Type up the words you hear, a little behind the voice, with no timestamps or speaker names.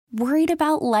Worried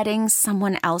about letting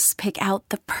someone else pick out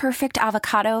the perfect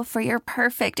avocado for your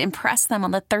perfect impress them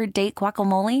on the third date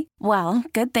guacamole? Well,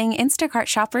 good thing Instacart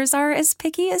shoppers are as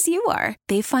picky as you are.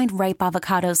 They find ripe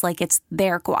avocados like it's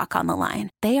their guac on the line.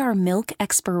 They are milk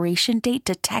expiration date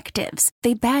detectives.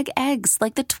 They bag eggs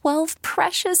like the 12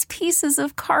 precious pieces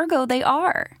of cargo they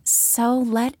are. So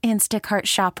let Instacart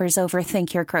shoppers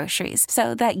overthink your groceries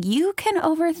so that you can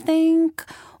overthink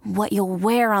what you'll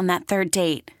wear on that third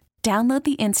date. Download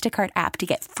the Instacart app to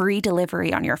get free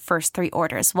delivery on your first 3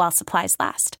 orders while supplies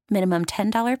last. Minimum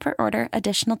 $10 per order.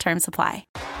 Additional terms apply.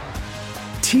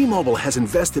 T-Mobile has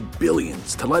invested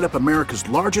billions to light up America's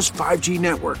largest 5G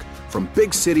network, from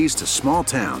big cities to small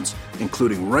towns,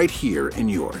 including right here in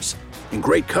yours. And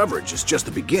great coverage is just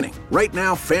the beginning. Right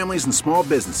now, families and small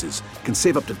businesses can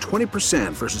save up to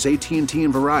 20% versus AT&T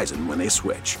and Verizon when they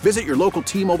switch. Visit your local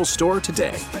T-Mobile store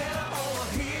today.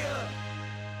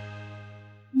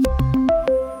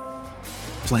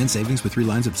 Plan savings with 3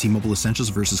 lines of T-Mobile Essentials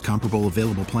versus comparable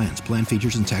available plans. Plan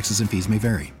features and taxes and fees may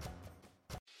vary.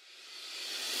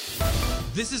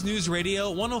 This is News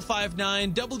Radio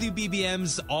 105.9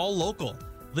 WBBM's All Local.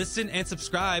 Listen and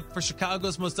subscribe for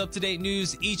Chicago's most up-to-date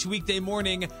news each weekday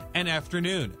morning and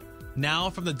afternoon. Now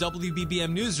from the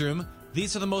WBBM Newsroom,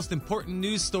 these are the most important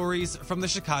news stories from the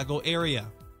Chicago area.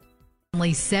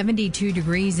 Only 72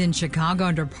 degrees in Chicago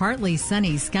under partly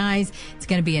sunny skies. It's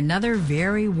going to be another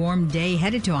very warm day,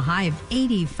 headed to a high of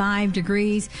 85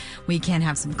 degrees. We can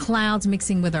have some clouds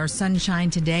mixing with our sunshine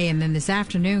today, and then this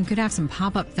afternoon could have some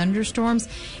pop-up thunderstorms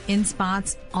in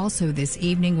spots. Also this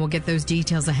evening, we'll get those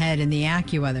details ahead in the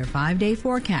AccuWeather 5-day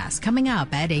forecast coming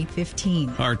up at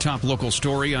 8:15. Our top local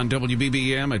story on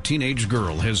WBBM, a teenage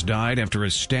girl has died after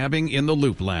a stabbing in the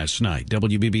Loop last night.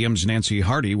 WBBM's Nancy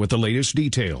Hardy with the latest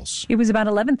details. It was about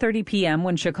 11:30 p.m.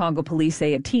 when Chicago police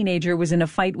say a teenager was in a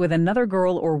fight with another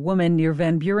girl or woman near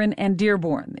Van Buren and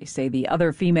Dearborn. They say the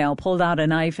other female pulled out a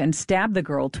knife and stabbed the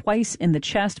girl twice in the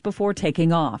chest before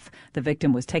taking off. The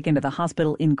victim was taken to the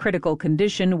hospital in critical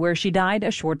condition, where she died a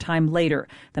short time later.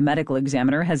 The medical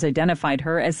examiner has identified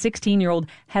her as 16-year-old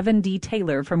Heaven D.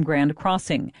 Taylor from Grand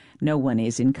Crossing. No one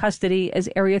is in custody as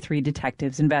Area 3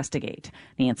 detectives investigate.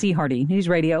 Nancy Hardy, News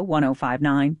Radio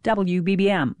 105.9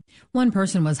 WBBM. One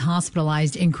person was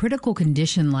hospitalized in critical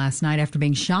condition last night after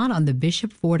being shot on the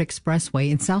Bishop Ford Expressway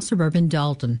in south suburban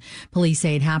Dalton. Police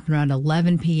say it happened around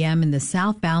 11 p.m. in the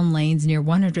southbound lanes near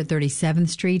 137th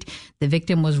Street. The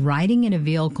victim was riding in a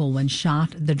vehicle when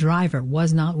shot. The driver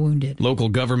was not wounded. Local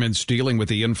governments dealing with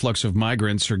the influx of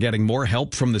migrants are getting more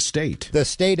help from the state. The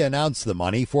state announced the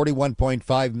money,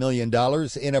 $41.5 million,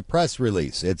 in a press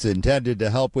release. It's intended to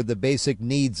help with the basic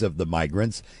needs of the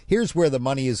migrants. Here's where the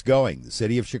money is going. The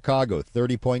city of Chicago,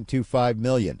 $30.25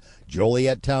 million.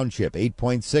 Joliet Township,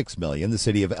 $8.6 million. The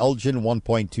city of Elgin,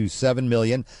 $1.27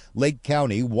 million. Lake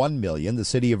County, $1 million. The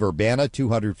city of Urbana,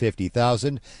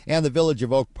 $250,000. And the village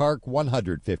of Oak Park,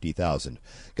 $150,000.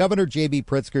 Governor J.B.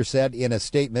 Pritzker said in a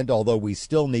statement, although we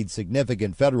still need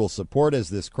significant federal support as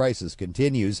this crisis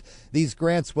continues, these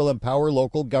grants will empower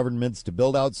local governments to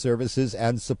build out services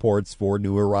and supports for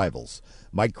new arrivals.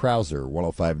 Mike Krauser,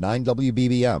 105.9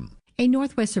 WBBM. A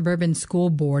Northwest Suburban School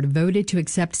Board voted to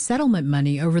accept settlement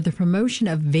money over the promotion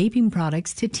of vaping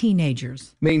products to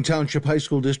teenagers. Maine Township High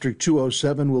School District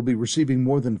 207 will be receiving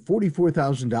more than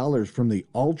 $44,000 from the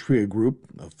Altria Group,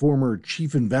 a former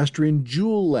chief investor in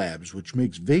Juul Labs, which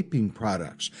makes vaping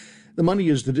products. The money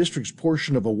is the district's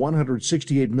portion of a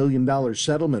 $168 million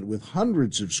settlement with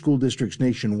hundreds of school districts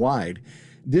nationwide.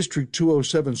 District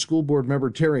 207 School Board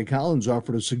member Terry Collins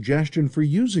offered a suggestion for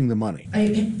using the money.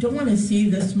 I don't want to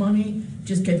see this money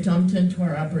just get dumped into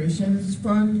our operations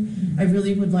fund. I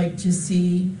really would like to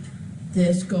see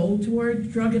this go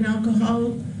toward drug and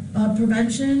alcohol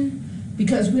prevention,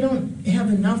 because we don't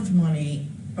have enough money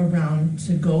around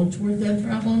to go toward that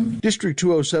problem. District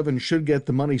 207 should get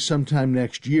the money sometime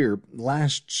next year.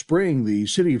 Last spring, the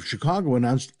city of Chicago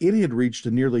announced it had reached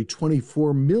a nearly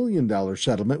 $24 million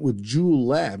settlement with Juul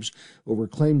Labs over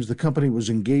claims the company was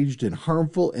engaged in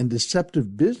harmful and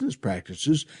deceptive business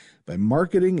practices by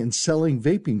marketing and selling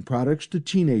vaping products to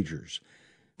teenagers.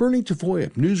 Bernie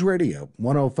Tafoya, News Radio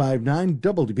 105.9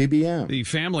 WBBM. The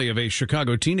family of a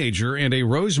Chicago teenager and a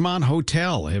Rosemont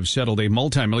hotel have settled a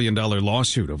multi-million-dollar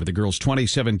lawsuit over the girl's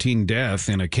 2017 death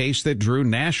in a case that drew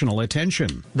national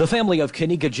attention. The family of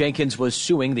Kanika Jenkins was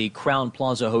suing the Crown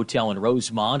Plaza Hotel in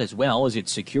Rosemont, as well as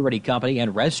its security company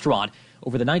and restaurant,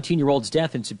 over the 19-year-old's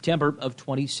death in September of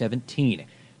 2017.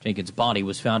 Jenkins' body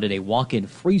was found in a walk-in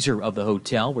freezer of the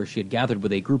hotel, where she had gathered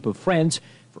with a group of friends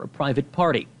for a private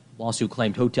party. Lawsuit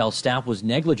claimed hotel staff was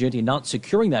negligent in not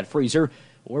securing that freezer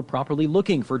or properly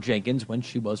looking for Jenkins when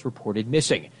she was reported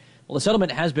missing. Well, the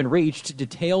settlement has been reached.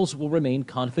 Details will remain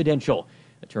confidential.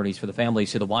 Attorneys for the family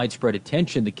say the widespread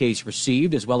attention the case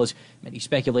received, as well as many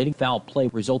speculating foul play,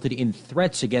 resulted in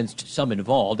threats against some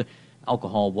involved.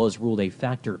 Alcohol was ruled a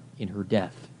factor in her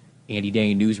death. Andy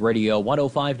Dane, News Radio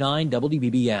 105.9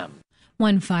 WBBM.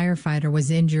 One firefighter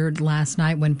was injured last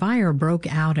night when fire broke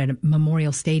out at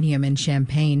Memorial Stadium in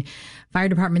Champaign. Fire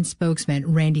Department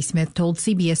spokesman Randy Smith told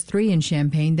CBS 3 in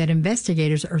Champaign that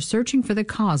investigators are searching for the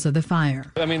cause of the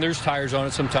fire. I mean, there's tires on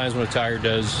it. Sometimes when a tire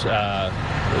does,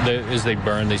 as they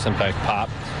burn, they sometimes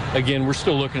pop. Again, we're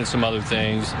still looking at some other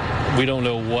things. We don't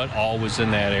know what all was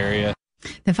in that area.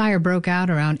 The fire broke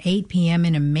out around 8 p.m.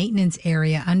 in a maintenance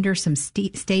area under some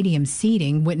stadium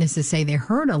seating. Witnesses say they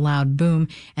heard a loud boom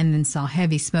and then saw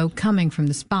heavy smoke coming from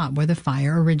the spot where the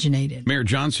fire originated. Mayor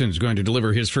Johnson's going to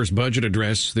deliver his first budget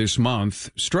address this month.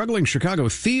 Struggling Chicago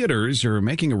theaters are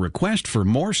making a request for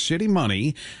more city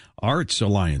money. Arts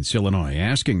Alliance Illinois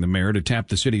asking the mayor to tap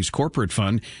the city's corporate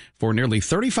fund for nearly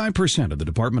 35% of the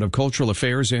Department of Cultural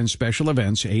Affairs and Special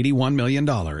Events' $81 million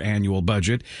annual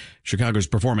budget. Chicago's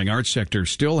performing arts sector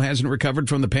still hasn't recovered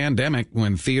from the pandemic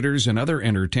when theaters and other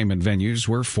entertainment venues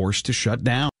were forced to shut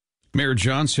down. Mayor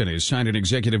Johnson has signed an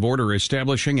executive order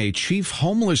establishing a chief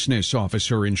homelessness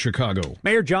officer in Chicago.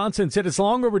 Mayor Johnson said it's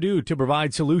long overdue to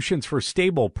provide solutions for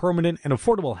stable, permanent, and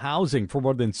affordable housing for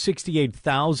more than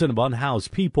 68,000 of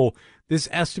unhoused people. This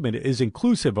estimate is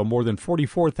inclusive of more than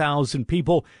 44,000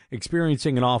 people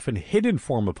experiencing an often hidden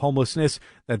form of homelessness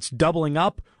that's doubling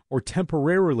up or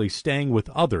temporarily staying with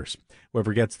others.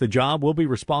 Whoever gets the job will be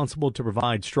responsible to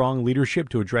provide strong leadership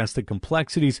to address the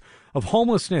complexities of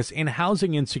homelessness and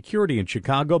housing insecurity in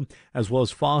Chicago, as well as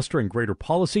fostering greater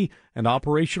policy and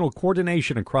operational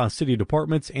coordination across city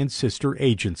departments and sister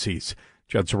agencies.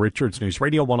 Judson Richards, News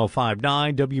Radio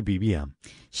 105.9 WBBM.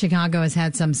 Chicago has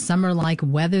had some summer-like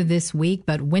weather this week,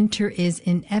 but winter is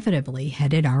inevitably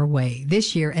headed our way.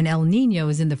 This year, an El Nino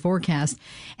is in the forecast,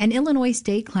 and Illinois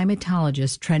state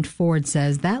climatologist Trent Ford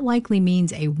says that likely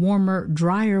means a warmer,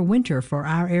 drier winter for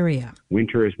our area.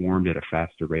 Winter has warmed at a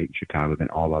faster rate in Chicago than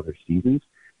all other seasons,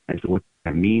 and so what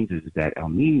that means is that El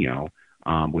Nino,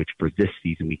 which for this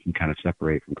season we can kind of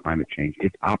separate from climate change,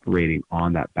 it's operating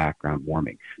on that background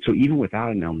warming. So even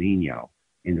without an El Nino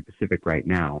in the Pacific right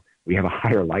now, we have a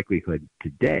higher likelihood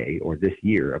today or this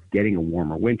year of getting a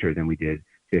warmer winter than we did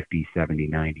 50, 70,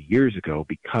 90 years ago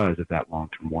because of that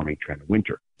long-term warming trend of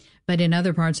winter. But in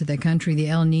other parts of the country, the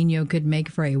El Nino could make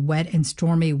for a wet and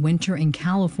stormy winter in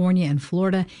California and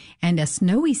Florida and a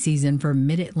snowy season for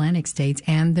mid-Atlantic states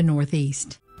and the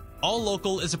Northeast. All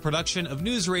Local is a production of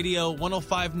News Radio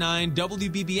 105.9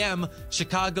 WBBM,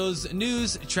 Chicago's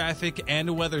news, traffic,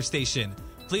 and weather station.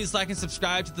 Please like and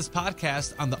subscribe to this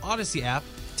podcast on the Odyssey app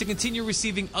to continue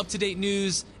receiving up-to-date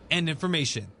news and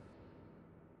information.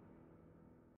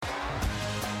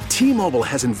 T-Mobile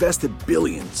has invested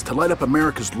billions to light up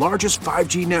America's largest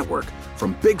 5G network,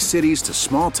 from big cities to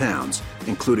small towns,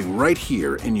 including right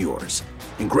here in yours.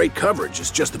 And great coverage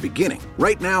is just the beginning.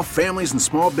 Right now, families and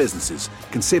small businesses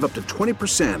can save up to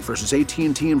 20% versus AT&T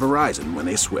and Verizon when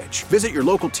they switch. Visit your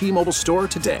local T-Mobile store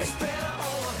today.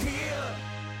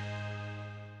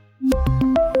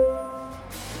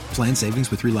 Plan savings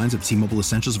with 3 lines of T-Mobile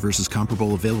Essentials versus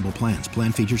comparable available plans.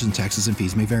 Plan features and taxes and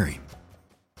fees may vary.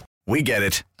 We get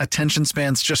it. Attention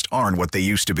spans just aren't what they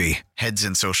used to be. Heads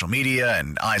in social media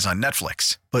and eyes on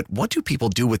Netflix. But what do people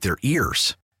do with their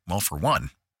ears? Well, for one,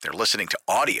 they're listening to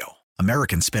audio.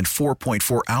 Americans spend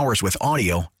 4.4 hours with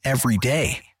audio every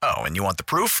day. Oh, and you want the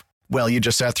proof? Well, you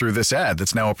just sat through this ad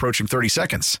that's now approaching 30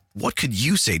 seconds. What could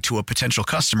you say to a potential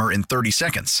customer in 30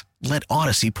 seconds? Let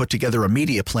Odyssey put together a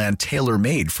media plan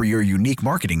tailor-made for your unique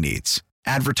marketing needs.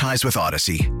 Advertise with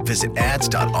Odyssey. Visit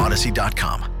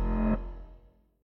ads.odyssey.com.